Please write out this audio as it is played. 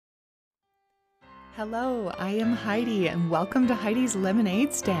Hello, I am Heidi, and welcome to Heidi's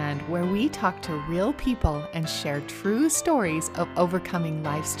Lemonade Stand, where we talk to real people and share true stories of overcoming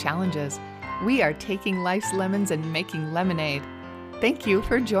life's challenges. We are taking life's lemons and making lemonade. Thank you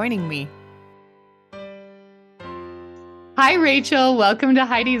for joining me. Hi, Rachel. Welcome to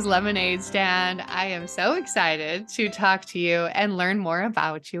Heidi's Lemonade Stand. I am so excited to talk to you and learn more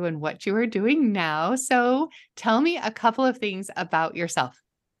about you and what you are doing now. So tell me a couple of things about yourself.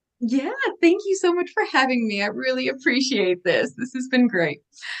 Yeah, thank you so much for having me. I really appreciate this. This has been great.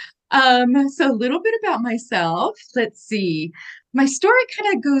 So a little bit about myself. Let's see. My story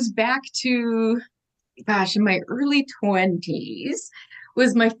kind of goes back to, in my early 20s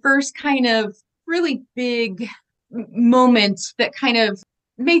was my first kind of really big moment that kind of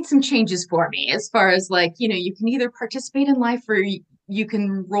made some changes for me as far as like, you can either participate in life or you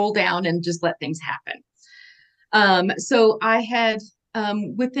can roll down and just let things happen. So I had,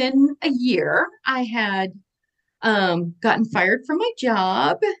 within a year, I had gotten fired from my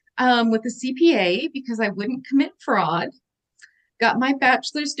job with a CPA because I wouldn't commit fraud, got my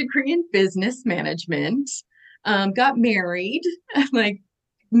bachelor's degree in business management, got married, like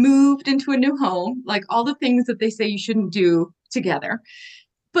moved into a new home, like all the things that they say you shouldn't do together.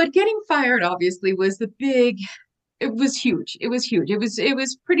 But getting fired obviously was the big it was huge. It was huge. It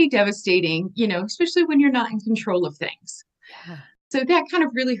was pretty devastating, especially when you're not in control of things. Yeah. So that kind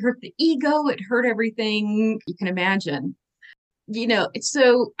of really hurt the ego. It hurt everything you can imagine.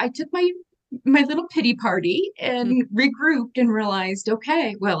 So I took my little pity party and regrouped and realized,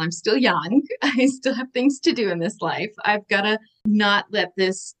 okay, well, I'm still young. I still have things to do in this life. I've got to not let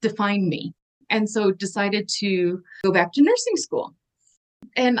this define me. And so decided to go back to nursing school.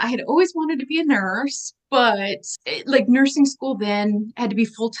 And I had always wanted to be a nurse, but like nursing school then had to be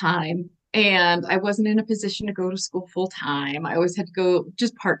full time. And I wasn't in a position to go to school full time. I always had to go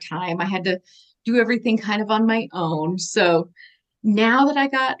just part time. I had to do everything kind of on my own. So now that I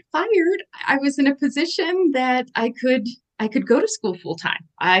got fired, I was in a position that I could go to school full time.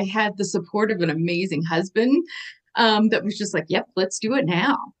 I had the support of an amazing husband that was just like, yep, let's do it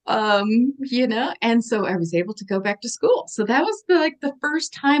now. And so I was able to go back to school. So that was the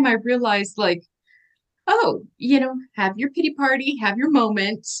first time I realized like, oh, have your pity party, have your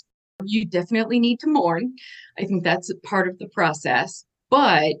moments. You definitely need to mourn. I think that's a part of the process,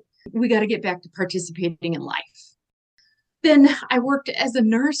 but we got to get back to participating in life. Then I worked as a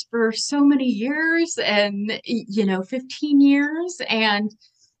nurse for so many years and 15 years. And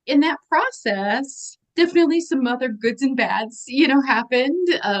in that process, definitely some other goods and bads, happened.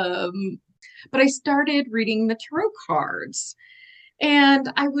 But I started reading the tarot cards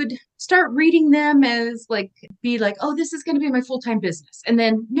and I would start reading them as like, be like, oh, this is going to be my full time business. And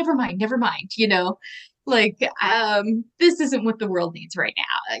then never mind, this isn't what the world needs right now,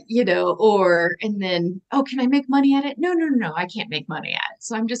 and then, oh, can I make money at it? No, I can't make money at it.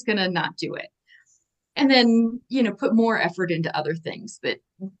 So I'm just going to not do it. And then, put more effort into other things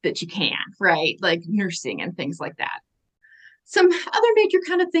that you can, right? Like nursing and things like that. Some other major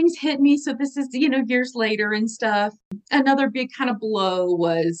kind of things hit me. So this is, years later and stuff. Another big kind of blow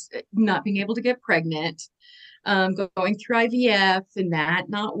was not being able to get pregnant, going through IVF and that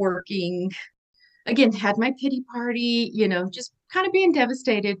not working. Again, had my pity party, just kind of being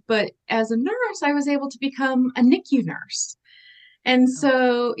devastated. But as a nurse, I was able to become a NICU nurse. And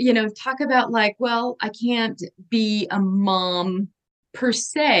so, talk about like, well, I can't be a mom per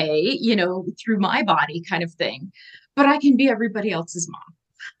se, through my body kind of thing, but I can be everybody else's mom.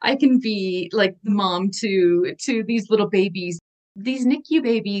 I can be like the mom to these little babies, these NICU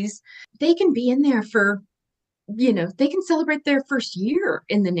babies. They can be in there for, they can celebrate their first year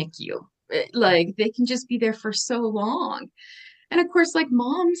in the NICU. Like they can just be there for so long. And of course, like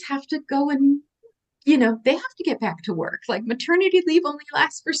moms have to go and they have to get back to work. Like maternity leave only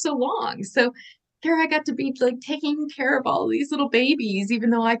lasts for so long. So there I got to be like taking care of all these little babies, even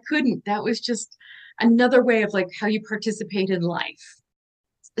though I couldn't. That was just another way of like how you participate in life.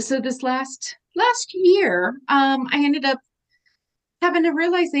 So this last year, I ended up having a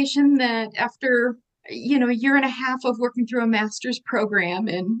realization that after a year and a half of working through a master's program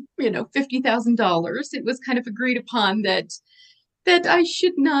and $50,000, it was kind of agreed upon that I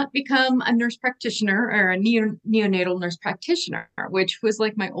should not become a nurse practitioner or a neonatal nurse practitioner, which was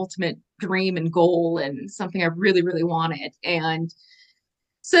like my ultimate dream and goal and something I really, really wanted. And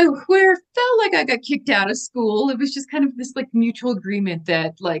so where it felt like I got kicked out of school, it was just kind of this like mutual agreement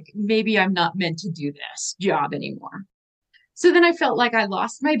that like maybe I'm not meant to do this job anymore. So then I felt like I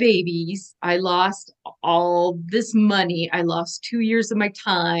lost my babies. I lost all this money. I lost 2 years of my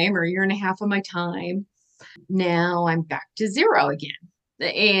time or a year and a half of my time. Now I'm back to zero again.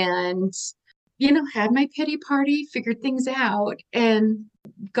 And, had my pity party, figured things out, and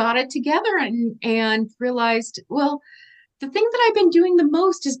got it together and realized, well, the thing that I've been doing the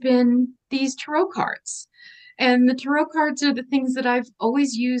most has been these tarot cards. And the tarot cards are the things that I've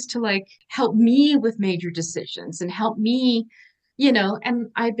always used to like help me with major decisions and help me, and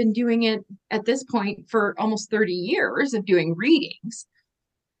I've been doing it at this point for almost 30 years of doing readings.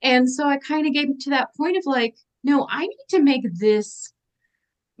 And so I kind of came to that point of like, no, I need to make this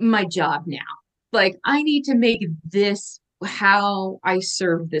my job now. Like, I need to make this how I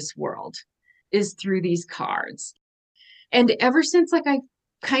serve this world is through these cards. And ever since like I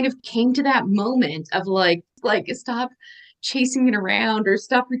kind of came to that moment of like stop chasing it around or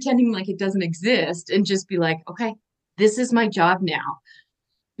stop pretending like it doesn't exist and just be like, okay, this is my job now.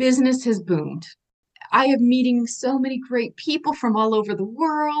 Business has boomed. I am meeting so many great people from all over the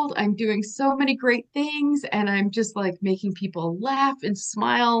world. I'm doing so many great things and I'm just like making people laugh and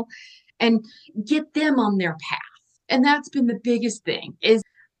smile and get them on their path. And that's been the biggest thing is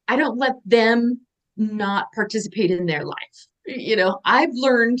I don't let them not participate in their life. I've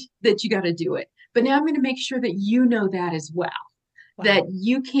learned that you got to do it, but now I'm going to make sure that you know that as well, Wow. that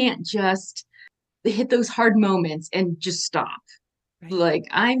you can't just hit those hard moments and just stop. Right. Like,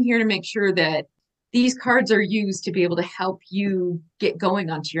 I'm here to make sure that these cards are used to be able to help you get going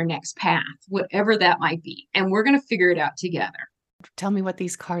onto your next path, whatever that might be. And we're going to figure it out together. Tell me what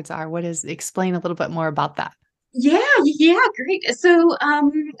these cards are. Explain a little bit more about that. Yeah, great. So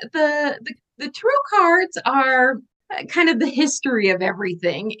the tarot cards are kind of the history of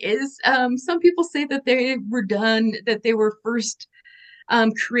everything is some people say that they were first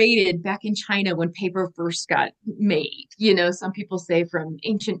created back in China when paper first got made. Some people say from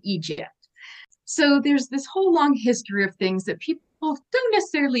ancient Egypt. So there's this whole long history of things that people don't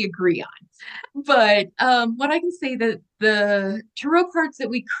necessarily agree on. But what I can say that the tarot cards that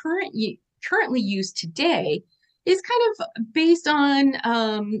we currently use today is kind of based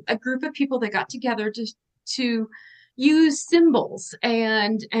on a group of people that got together to use symbols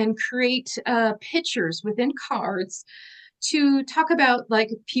and create pictures within cards to talk about like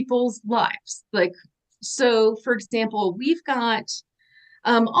people's lives. Like, so for example, we've got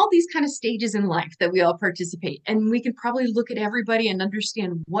all these kind of stages in life that we all participate, and we can probably look at everybody and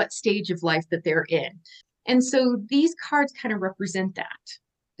understand what stage of life that they're in. And so these cards kind of represent that.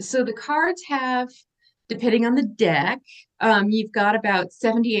 So the cards have, depending on the deck, you've got about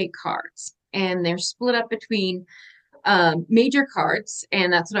 78 cards, and they're split up between major cards,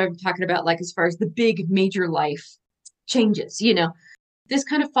 and that's what I'm talking about, like as far as the big major life changes. This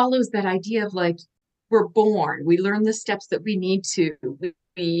kind of follows that idea of like, we're born, we learn the steps that we need to,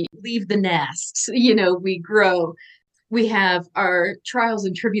 we leave the nest, we grow, we have our trials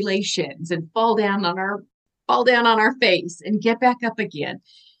and tribulations and fall down on our face and get back up again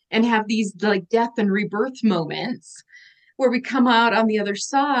and have these like death and rebirth moments where we come out on the other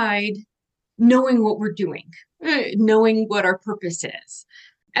side knowing what we're doing, knowing what our purpose is.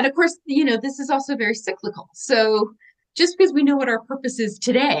 And of course, this is also very cyclical. So just because we know what our purpose is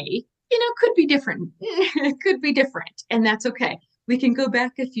today, could be different. It could be different. And that's okay. We can go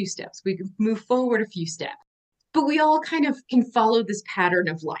back a few steps. We can move forward a few steps. But we all kind of can follow this pattern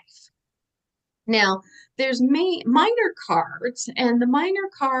of life. Now, there's minor cards, and the minor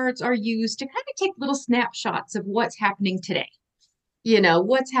cards are used to kind of take little snapshots of what's happening today.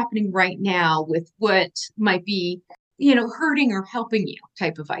 What's happening right now with what might be, hurting or helping you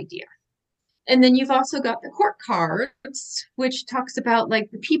type of idea. And then you've also got the court cards, which talks about like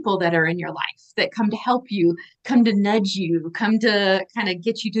the people that are in your life that come to help you, come to nudge you, come to kind of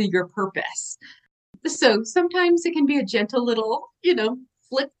get you to your purpose. So sometimes it can be a gentle little,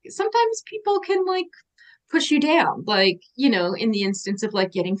 flick. Sometimes people can like push you down, like, in the instance of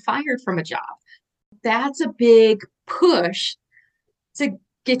like getting fired from a job. That's a big push to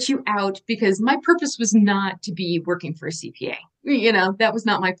get you out, because my purpose was not to be working for a CPA. That was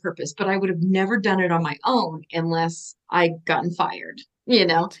not my purpose, but I would have never done it on my own unless I'd gotten fired.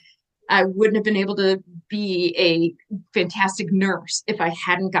 I wouldn't have been able to be a fantastic nurse if I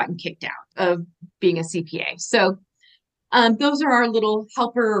hadn't gotten kicked out of being a CPA. So those are our little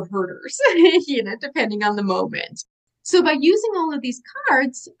helper or herders, depending on the moment. So by using all of these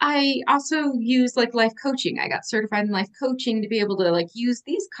cards, I also use like life coaching. I got certified in life coaching to be able to like use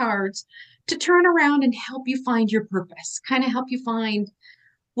these cards to turn around and help you find your purpose, kind of help you find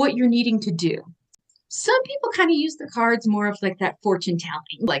what you're needing to do. Some people kind of use the cards more of like that fortune telling,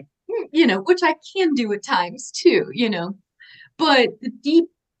 like, which I can do at times too, but the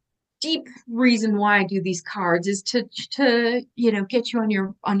deep reason why I do these cards is to get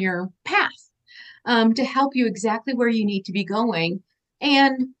you on your path. To help you exactly where you need to be going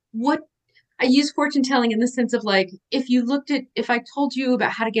and what I use fortune telling in the sense of like, if I told you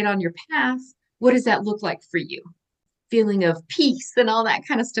about how to get on your path, what does that look like for you? Feeling of peace and all that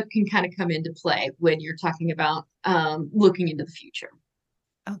kind of stuff can kind of come into play when you're talking about looking into the future.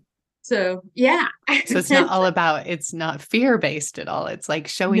 Oh. So yeah. So it's not fear-based at all. It's like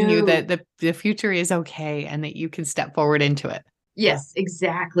showing you No. that the future is okay and that you can step forward into it. Yes,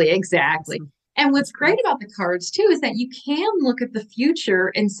 exactly. Awesome. And what's That's great great. about the cards too is that you can look at the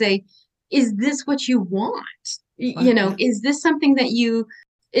future and say, is this what you want? Well, yeah. Is this something that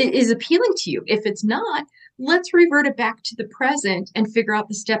is appealing to you? If it's not, let's revert it back to the present and figure out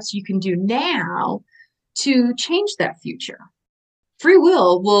the steps you can do now to change that future. Free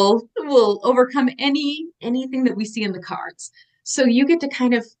will overcome anything that we see in the cards. So you get to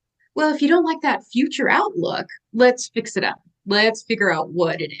kind of, well, if you don't like that future outlook, let's fix it up. Let's figure out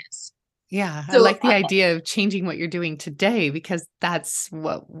what it is. Yeah, I So like the idea of changing what you're doing today because that's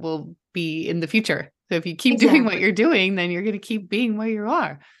what will be in the future. So if you keep doing what exactly. you're doing, then you're going to keep being where you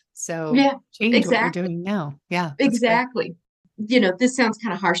are. So Yeah, change what you're exactly. doing now. Yeah, that's great. Exactly. This sounds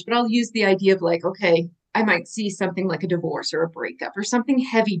kind of harsh, but I'll use the idea of like, okay, I might see something like a divorce or a breakup or something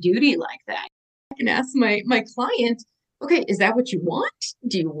heavy duty like that. I can ask my client, okay, is that what you want?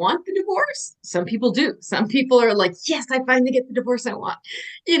 Do you want the divorce? Some people do. Some people are like, yes, I finally get the divorce I want.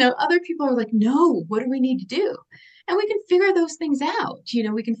 Other people are like, no, what do we need to do? And we can figure those things out.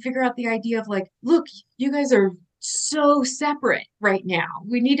 We can figure out the idea of like, look, you guys are so separate right now.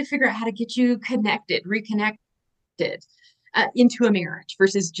 We need to figure out how to get you connected, reconnected into a marriage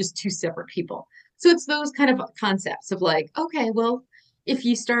versus just two separate people. So it's those kind of concepts of like, okay, well, if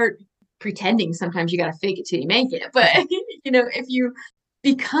you start pretending, sometimes you got to fake it till you make it. But, if you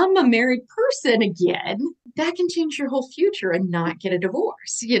become a married person again, that can change your whole future and not get a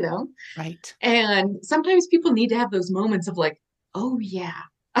divorce. Right. And sometimes people need to have those moments of like, oh, yeah.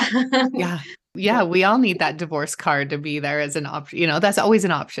 Yeah. Yeah, we all need that divorce card to be there as an option. That's always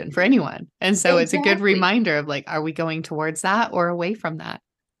an option for anyone. And so it's a good Exactly. reminder of like, are we going towards that or away from that?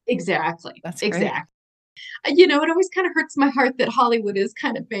 Exactly. That's great. Exactly. It always kind of hurts my heart that Hollywood has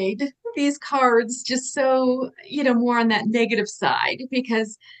kind of made these cards just so, more on that negative side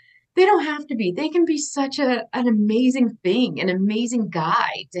because they don't have to be. They can be such an amazing thing, an amazing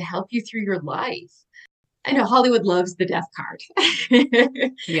guide to help you through your life. I know Hollywood loves the death card.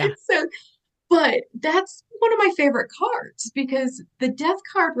 Yeah. So, but that's one of my favorite cards because the death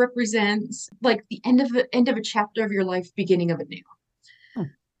card represents like the end of a chapter of your life, beginning of a new, Oh,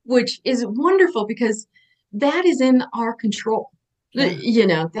 which is wonderful because that is in our control.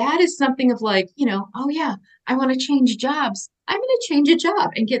 yeah. That is something of like, oh yeah, I want to change jobs. I'm going to change a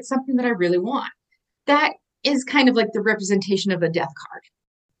job and get something that I really want. That is kind of like the representation of a death card.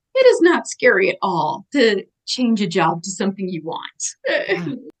 It is not scary at all to change a job to something you want.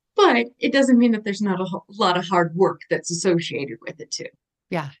 Yeah. But it doesn't mean that there's not a lot of hard work that's associated with it too.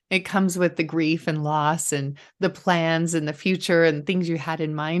 Yeah, it comes with the grief and loss and the plans and the future and things you had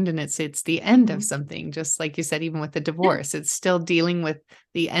in mind, and it's the end of Mhm. something, just like you said, even with the Yeah. divorce, it's still dealing with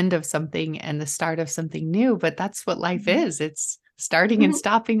the end of something and the start of something new, but that's what life Mhm. is. It's starting and Mhm.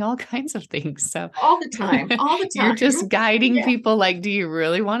 stopping all kinds of things. So All the time, all the you're time. just guiding Yeah. people like, do you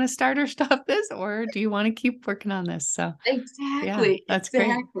really want to start or stop this, or do you want to keep working on this? So yeah, Exactly, that's great.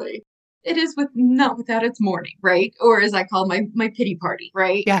 exactly. It is with not without its mourning, right? Or as I call my pity party,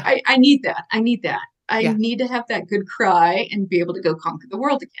 right? Yeah. I need that. I need that. I Yeah. need to have that good cry and be able to go conquer the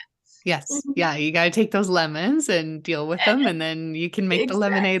world again. Yes. Mhm. Yeah, you gotta take those lemons and deal with them, and then you can make the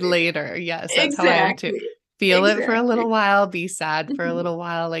lemonade Exactly. later. Yes, that's how I am too. Exactly. Feel it for a little Exactly. while, be sad for a Mhm. little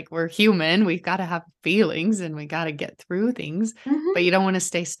while, like, we're human, we've gotta have feelings, and we gotta get through things, Mhm. but you don't wanna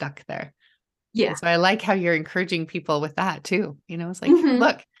stay stuck there. Yeah. And so I like how you're encouraging people with that too, it's like, Mhm.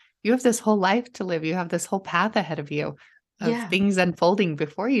 "Look, you have this whole life to live, you have this whole path ahead of you of Yeah. things unfolding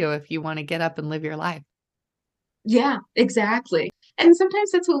before you if you wanna get up and live your life." Yeah, exactly. And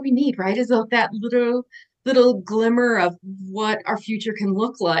sometimes that's what we need, right? Is that little glimmer of what our future can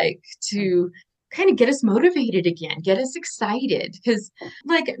look like Right. to kind of get us motivated again, get us excited. Because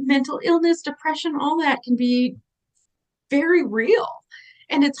like mental illness, depression, all that can be very real.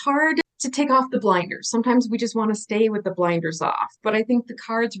 And it's hard to take off the blinders. Sometimes we just want to stay with the blinders off. But I think the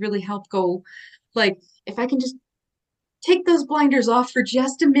cards really help go like if I can just take those blinders off for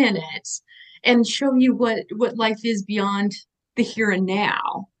just a minute and show you what life is beyond the here and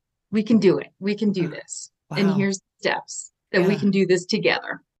now. We can do it. We can do Oh, this. And wow. here's the steps that we Yeah. can do this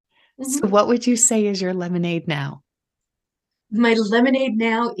together. So Mhm. what would you say is your lemonade now? My lemonade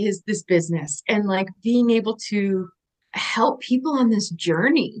now is this business and like being able to help people on this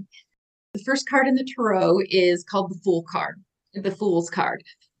journey. The first card in the tarot is called the Fool card, the Fool's card.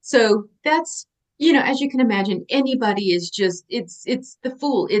 So that's, as you can imagine, anybody is just, it's the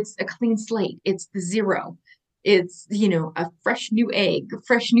fool. It's a clean slate. It's the zero. It's, a fresh new egg,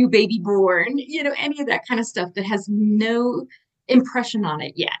 fresh new baby born, any of that kind of stuff that has no impression on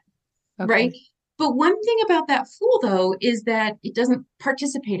it yet. Right. Okay. But one thing about that fool, though, is that it doesn't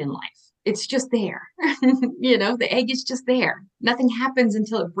participate in life. It's just there. The egg is just there. Nothing happens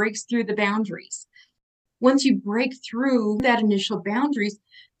until it breaks through the boundaries. Once you break through that initial boundaries,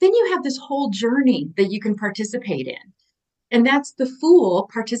 then you have this whole journey that you can participate in. And that's the fool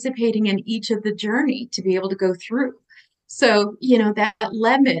participating in each of the journey to be able to go through. So, that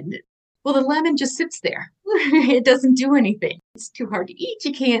lemon, well, the lemon just sits there. It doesn't do anything. It's too hard to eat.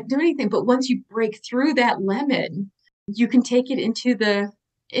 You can't do anything. But once you break through that lemon, you can take it into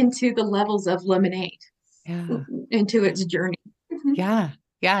the levels of lemonade, Yeah. into its journey. Yeah.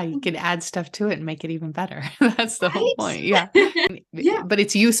 Yeah. You can add stuff to it and make it even better. That's the whole point. Yeah. Yeah. But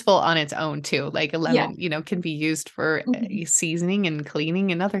it's useful on its own too. Like a Yeah. lemon, can be used for seasoning and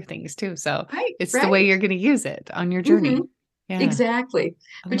cleaning and other things too. So Right. it's the way Right. you're going to use it on your journey. Yeah. Exactly.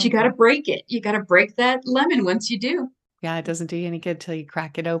 I But you love got to that. break it. You got to break that lemon once you do. Yeah. It doesn't do you any good till you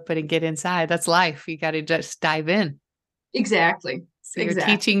crack it open and get inside. That's life. You got to just dive in. Exactly. So you're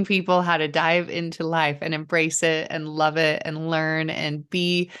Exactly. teaching people how to dive into life and embrace it and love it and learn and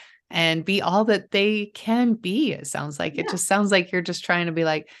be all that they can be. It sounds like it Yeah. just sounds like you're just trying to be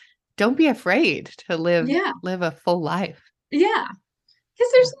like, don't be afraid to Yeah. live a full life. Yeah.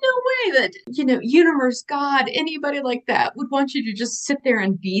 Because there's no way that, universe, God, anybody like that would want you to just sit there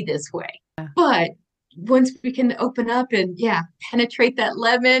and be this way. Yeah. But once we can open up and, penetrate that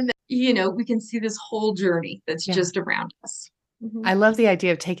lemon, we can see this whole journey that's Yeah. just around us. I love the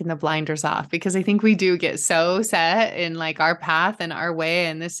idea of taking the blinders off because I think we do get so set in like our path and our way,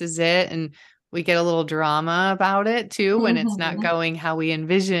 and this is it. And we get a little drama about it too when it's not Mhm. going how we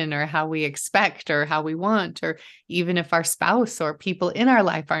envision or how we expect or how we want, or even if our spouse or people in our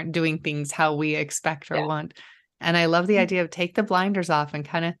life aren't doing things how we expect or Yeah. want. And I love the idea of take the blinders off and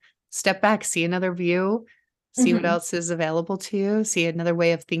kind of step back, see another view, see what Mhm. else is available to you, see another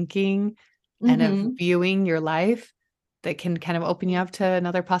way of thinking and of Mhm. viewing your life that can kind of open you up to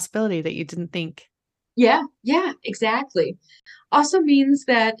another possibility that you didn't think. Yeah. Yeah. Exactly. Also means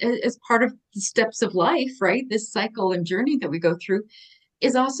that as part of the steps of life, right? This cycle and journey that we go through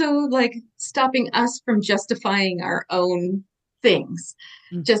is also like stopping us from justifying our own things,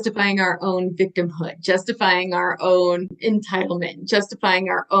 Mm. justifying our own victimhood, justifying our own entitlement, justifying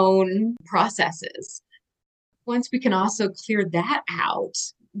our own processes. Once we can also clear that out,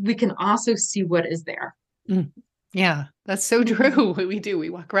 we can also see what is there. Mm. Yeah, that's so Mhm. true. We do. We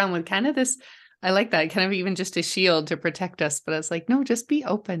walk around with kind of this, I like that, kind of even just a shield to protect us. But it's like, no, just be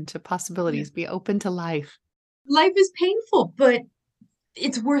open to Yeah. possibilities, be open to life. Life is painful, but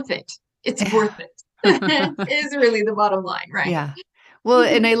it's worth it. It's worth it. Is really the bottom line, right? Yeah. Well,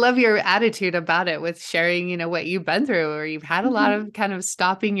 and I love your attitude about it with sharing, what you've been through, or you've had a lot Mhm. of kind of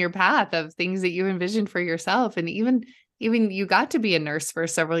stopping your path of things that you envisioned for yourself. And even you got to be a nurse for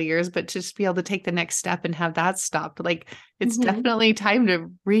several years, but just be able to take the next step and have that stopped. Like it's Mhm. definitely time to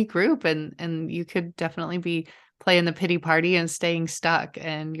regroup, and you could definitely be playing the pity party and staying stuck.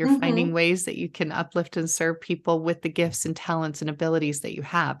 And you're finding Mhm. ways that you can uplift and serve people with the gifts and talents and abilities that you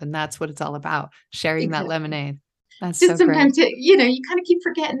have. And that's what it's all about, sharing that Exactly. lemonade. That's Just so great. sometimes you kind of keep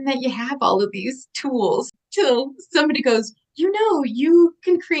forgetting that you have all of these tools till somebody goes, you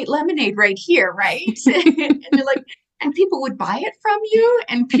can create lemonade right here, right? And you're like, and people would buy it from you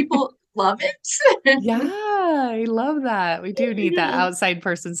and people love it. Yeah, I love that. We do need that Yeah. outside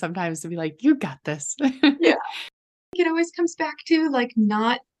person sometimes to be like, "You got this." Yeah. It always comes back to like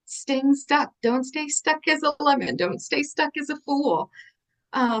not staying stuck. Don't stay stuck as a lemon. Don't stay stuck as a fool.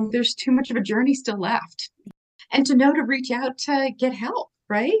 There's too much of a journey still left. And to know to reach out to get help,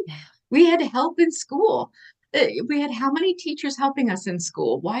 right? Yeah. We had help in school. We had how many teachers helping us in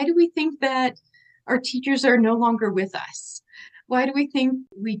school? Why do we think that our teachers are no longer with us? Why do we think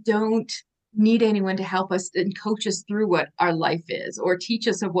we don't need anyone to help us and coach us through what our life is or teach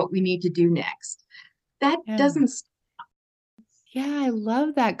us of what we need to do next? That Yeah. doesn't, Yeah, I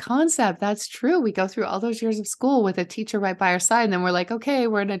love that concept. That's true. We go through all those years of school with a teacher right by our side, and then we're like, "Okay,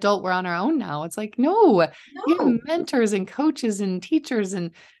 we're an adult, we're on our own now." It's like, "No, you have no. mentors and coaches and teachers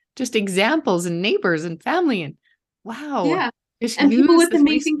and just examples and neighbors and family, and wow, Yeah. just And people use with this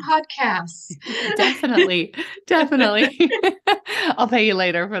amazing resource." podcasts. Definitely, definitely. I'll pay you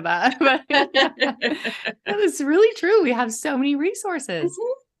later for that. But that is really true. We have so many resources.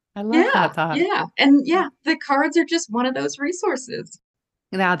 Mhm. I love Yeah. that thought. Yeah. And yeah, the cards are just one of those resources.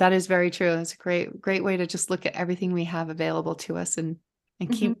 Yeah, that is very true. It's a great way to just look at everything we have available to us and and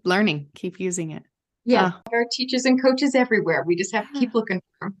Mhm. keep learning, keep using it. Yeah, Uh, there are teachers and coaches everywhere. We just have to yeah. keep looking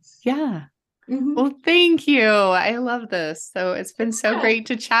for them. Yeah. Hmm. Well, thank you. I love this. So it's been so Yeah, great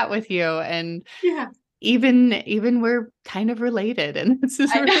to chat with you. And yeah. even we're kind of related, and this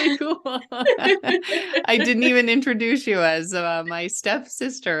is really I cool. know. I didn't even introduce you as my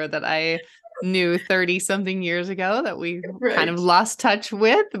stepsister that I knew 30 something years ago that we kind Right. of lost touch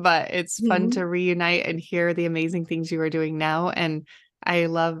with, but it's fun Mhm. to reunite and hear the amazing things you are doing now. And I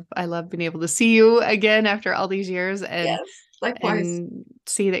love being able to see you again after all these years Yes, likewise. and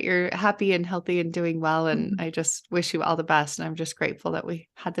see that you're happy and healthy and doing well. And Mhm. I just wish you all the best. And I'm just grateful that we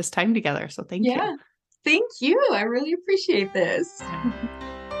had this time together. So thank you. Yeah. Thank you. I really appreciate this.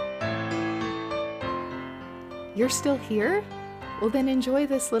 You're still here? Well, then enjoy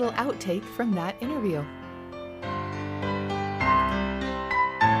this little outtake from that interview.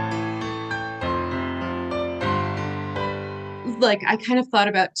 Like I kind of thought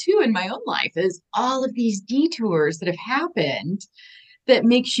about too in my own life is all of these detours that have happened that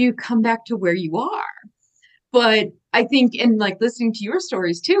makes you come back to where you are. But I think in like listening to your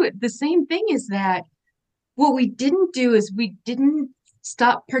stories too, the same thing is that what we didn't do is we didn't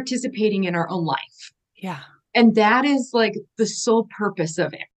stop participating in our own life. Yeah. And that is like the sole purpose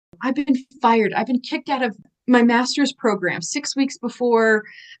of it. I've been fired. I've been kicked out of my master's program 6 weeks before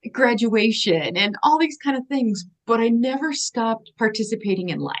graduation and all these kind of things, but I never stopped participating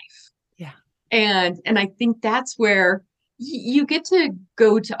in life. Yeah. And I think that's where you get to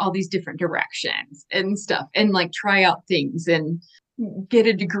go to all these different directions and stuff and like try out things and get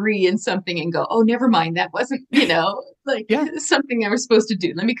a degree in something and go, oh, never mind, that wasn't, like Yeah. something I was supposed to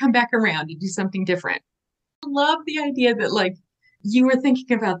do. Let me come back around and do something different. I love the idea that like you were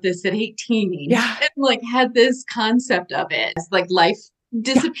thinking about this at 18 Yeah. and like had this concept of it. It's like life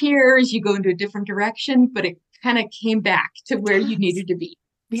Yeah. disappears, you go into a different direction, but it kind of came back to It where you does. needed to be.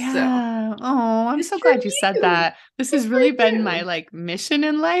 So Yeah. Oh, I'm good so for glad you said you. that. This Good has for really been my you. like mission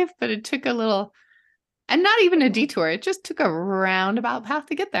in life, but it took a little, and not even a detour. It just took a roundabout path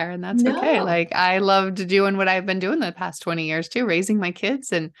to get there. And that's okay. No. Like I loved doing what I've been doing the past 20 years too, raising my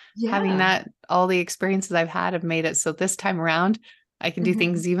kids and having Yeah. that, all the experiences I've had have made it so this time around I can do Hmm.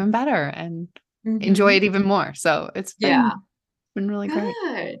 things even better and enjoy Hmm. it even more. So it's Yeah. been really great.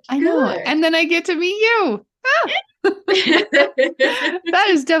 Good. I know. Good. And then I get to meet you. Ah! That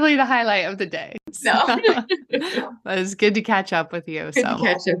is definitely the highlight of the day. So, No. it was good to catch up with you. Good to So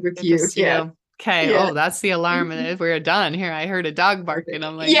catch up with good to you. see Yes. you. Okay. Yeah. Oh, that's the alarm. And Mhm. if we're done here, I heard a dog barking. Perfect.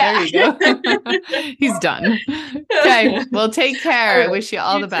 I'm like, there Yeah. you go. He's done. Okay. Well, take care. All I right. wish you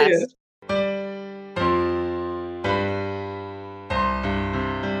all You the too. best.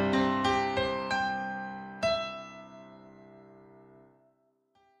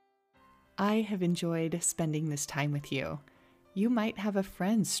 I have enjoyed spending this time with you. You might have a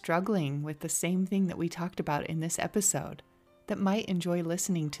friend struggling with the same thing that we talked about in this episode that might enjoy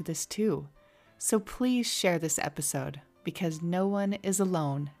listening to this too. So please share this episode because no one is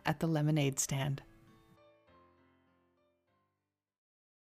alone at the lemonade stand.